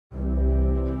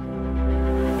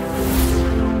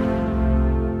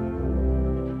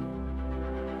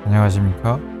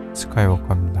안녕하십니까,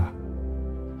 스카이워커입니다.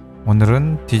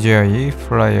 오늘은 DJI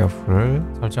플라이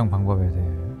어플 설정 방법에 대해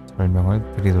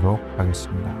설명을 드리도록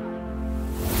하겠습니다.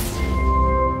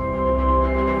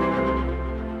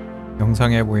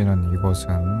 영상에 보이는 이곳은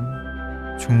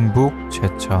충북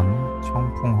제천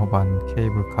청풍호반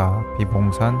케이블카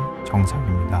비봉산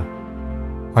정상입니다.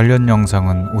 관련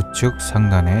영상은 우측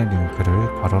상단에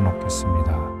링크를 걸어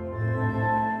놓겠습니다.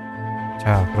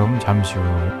 자, 그럼 잠시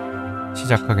후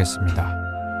시작하겠습니다.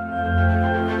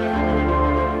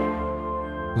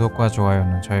 구독과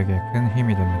좋아요는 저에게 큰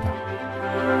힘이 됩니다.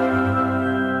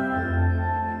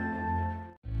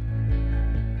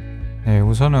 네,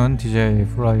 우선은 DJI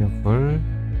플라이 어플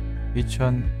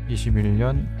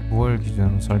 2021년 9월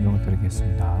기준으로 설명을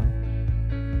드리겠습니다.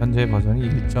 현재 버전이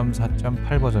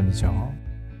 1.4.8 버전이죠.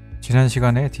 지난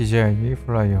시간에 DJI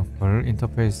플라이 어플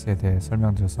인터페이스에 대해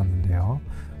설명드렸었는데요.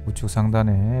 우측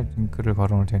상단에 링크를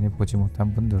걸어놓을 테니 보지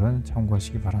못한 분들은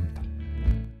참고하시기 바랍니다.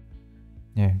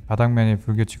 예, 바닥면이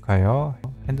불규칙하여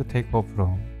핸드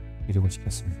테이크오프로 이루고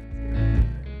시켰습니다.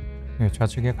 예,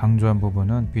 좌측에 강조한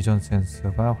부분은 비전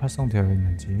센서가 활성되어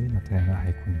있는지 나타내는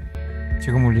아이콘입니다.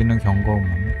 지금 울리는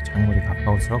경고음은 작물이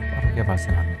가까울수록 빠르게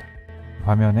발생합니다.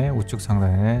 화면의 우측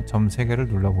상단에 점 3개를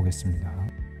눌러보겠습니다.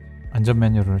 안전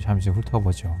메뉴를 잠시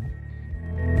훑어보죠.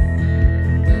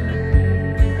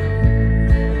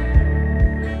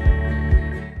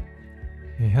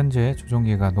 현재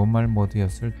조종기가 노멀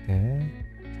모드였을 때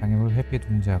장애물 회피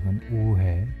동작은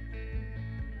우회,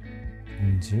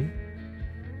 정지,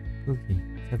 끄기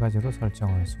 3가지로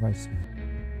설정할 수가 있습니다.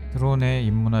 드론에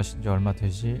입문하신 지 얼마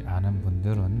되지 않은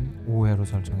분들은 우회로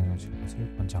설정해 놓으실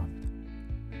것을 권장합니다.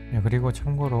 그리고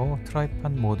참고로 트라이팟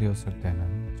모드였을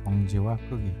때는 정지와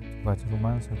끄기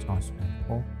 2가지로만 설정할 수가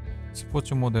있고,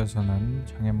 스포츠 모드에서는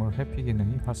장애물 회피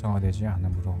기능이 활성화되지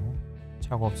않으므로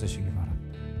착오 없으시기 바랍니다.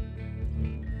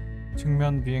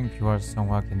 측면 비행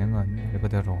비활성화 기능은 말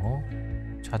그대로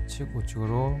좌측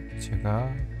우측으로 기체가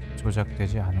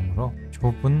조작되지 않으므로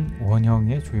좁은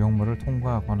원형의 조형물을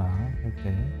통과하거나 할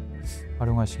때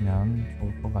활용하시면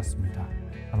좋을 것 같습니다.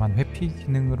 다만 회피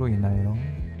기능으로 인하여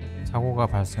사고가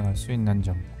발생할 수 있는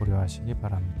점 고려하시기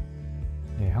바랍니다.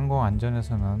 항공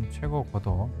안전에서는 최고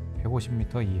고도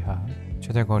 150m 이하,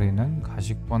 최대 거리는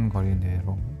가시권 거리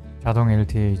내로, 자동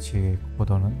LTH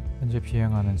고도는 현재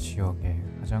비행하는 지역의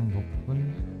가장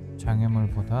높은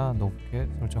장애물보다 높게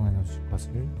설정해 놓으실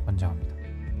것을 권장합니다.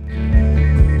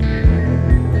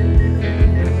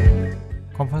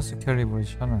 컴파스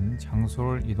캘리브레이션은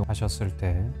장소를 이동하셨을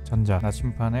때 전자,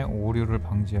 나침판의 오류를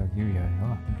방지하기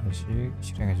위하여 한 번씩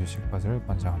실행해 주실 것을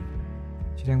권장합니다.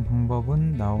 실행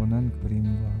방법은 나오는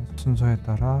그림과 순서에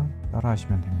따라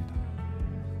하시면 됩니다.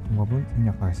 방법은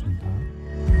생략하겠습니다.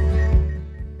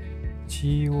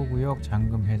 지휘구역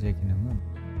잠금 해제 기능은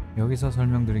여기서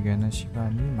설명드리기에는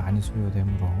시간이 많이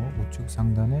소요되므로 우측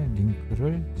상단의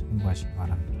링크를 참고하시기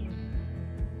바랍니다.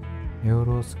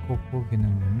 에어로스코프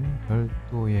기능은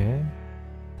별도의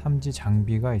탐지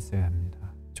장비가 있어야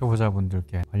합니다.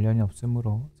 초보자분들께 관련이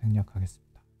없으므로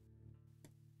생략하겠습니다.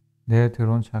 내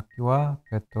드론 찾기와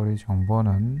배터리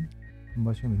정보는 한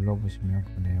번씩 눌러보시면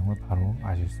그 내용을 바로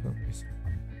아실 수 있을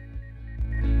겁니다.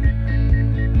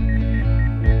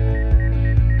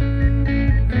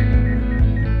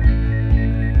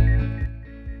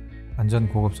 안전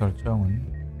고급 설정은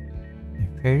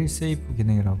페일 세이프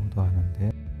기능이라고도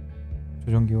하는데,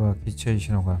 조종기와 기체의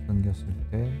신호가 끊겼을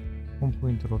때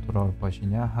홈포인트로 돌아올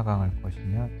것이냐, 하강할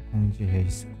것이냐, 정지해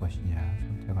있을 것이냐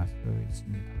선택할 수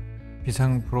있습니다.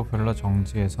 비상 프로펠러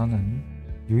정지에서는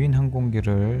유인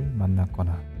항공기를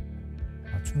만났거나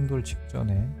충돌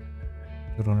직전에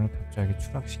드론을 갑자기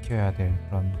추락시켜야 될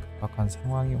그런 급박한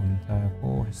상황이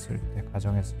온다고 했을 때,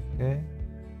 가정했을 때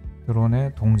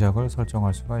드론의 동작을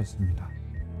설정할 수가 있습니다.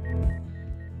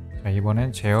 자,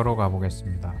 이번엔 제어로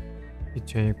가보겠습니다.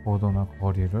 기체의 고도나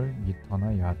거리를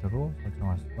미터나 야드로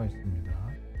설정할 수가 있습니다.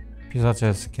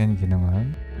 피사체 스캔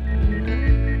기능은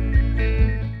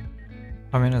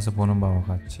화면에서 보는 바와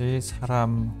같이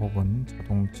사람 혹은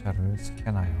자동차를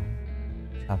스캔하여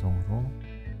자동으로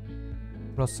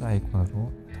플러스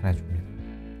아이콘으로 나타내줍니다.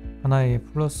 하나의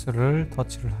플러스를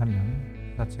터치를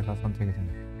하면 피사체가 선택이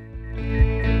됩니다.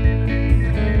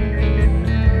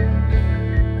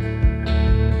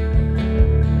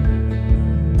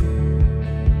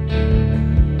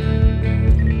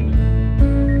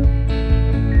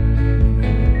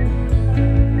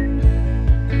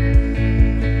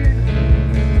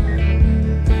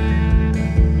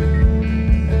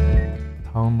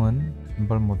 다음은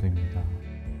짐벌 모드입니다.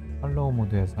 팔로우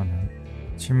모드에서는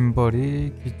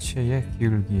짐벌이 기체의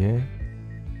기울기에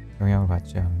영향을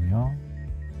받지 않으며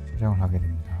촬영을 하게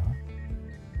됩니다.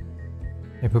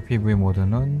 FPV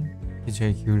모드는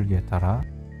기체의 기울기에 따라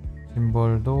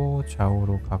짐벌도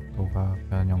좌우로 각도가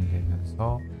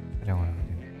변형되면서 촬영을 하게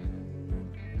됩니다.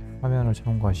 화면을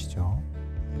참고하시죠.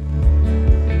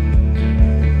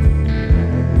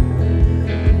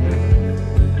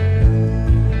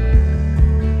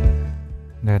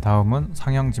 네, 다음은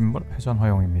상향 짐벌 회전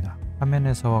허용입니다.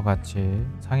 화면에서와 같이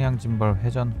상향 짐벌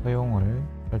회전 허용을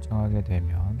설정하게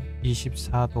되면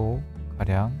 24도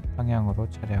가량 방향으로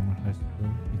촬영을 할 수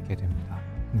있게 됩니다.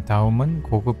 다음은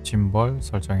고급 짐벌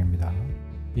설정입니다.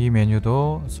 이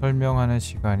메뉴도 설명하는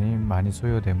시간이 많이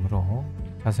소요되므로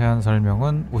자세한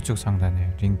설명은 우측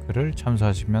상단에 링크를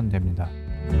참조하시면 됩니다.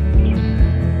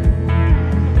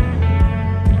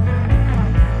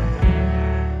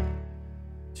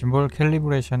 짐벌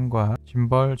캘리브레이션과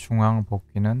짐벌 중앙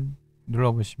복귀는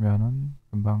눌러보시면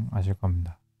금방 아실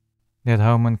겁니다. 네,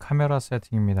 다음은 카메라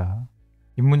세팅입니다.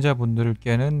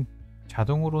 입문자분들께는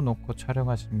자동으로 놓고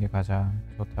촬영하시는 게 가장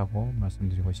좋다고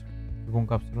말씀드리고 싶습니다.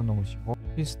 기본값으로 놓으시고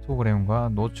히스토그램과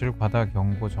노출 과다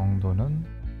경고 정도는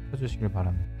켜주시길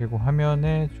바랍니다. 그리고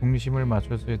화면에 중심을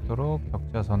맞출 수 있도록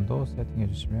격자선도 세팅해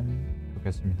주시면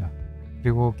좋겠습니다.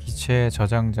 그리고 기체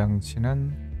저장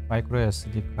장치는 마이크로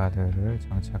SD 카드를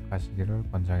장착하시기를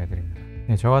권장해 드립니다.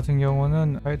 네, 저 같은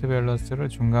경우는 화이트 밸런스를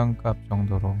중간값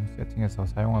정도로 세팅해서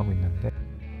사용하고 있는데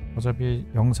어차피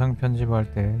영상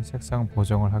편집할 때 색상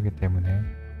보정을 하기 때문에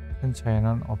큰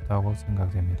차이는 없다고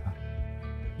생각됩니다.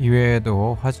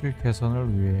 이외에도 화질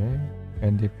개선을 위해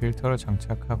ND 필터를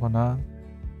장착하거나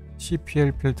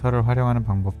CPL 필터를 활용하는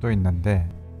방법도 있는데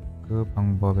그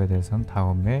방법에 대해서는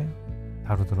다음에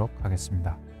다루도록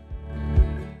하겠습니다.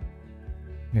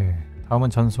 네, 다음은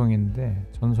전송인데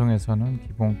전송에서는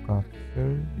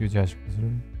기본값을 유지하실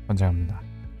것을 권장합니다.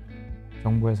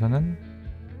 정보에서는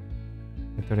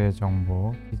배터리의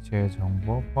정보, 기체의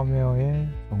정보, 펌웨어의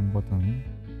정보 등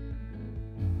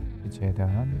기체에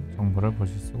대한 정보를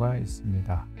보실 수가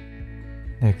있습니다.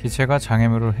 네, 기체가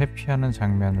장애물을 회피하는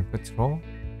장면을 끝으로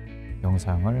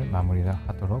영상을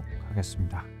마무리하도록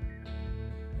하겠습니다.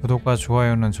 구독과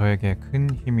좋아요는 저에게 큰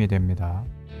힘이 됩니다.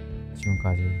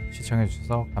 지금까지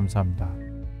시청해주셔서 감사합니다.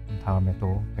 다음에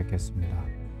또 뵙겠습니다.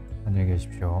 안녕히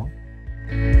계십시오.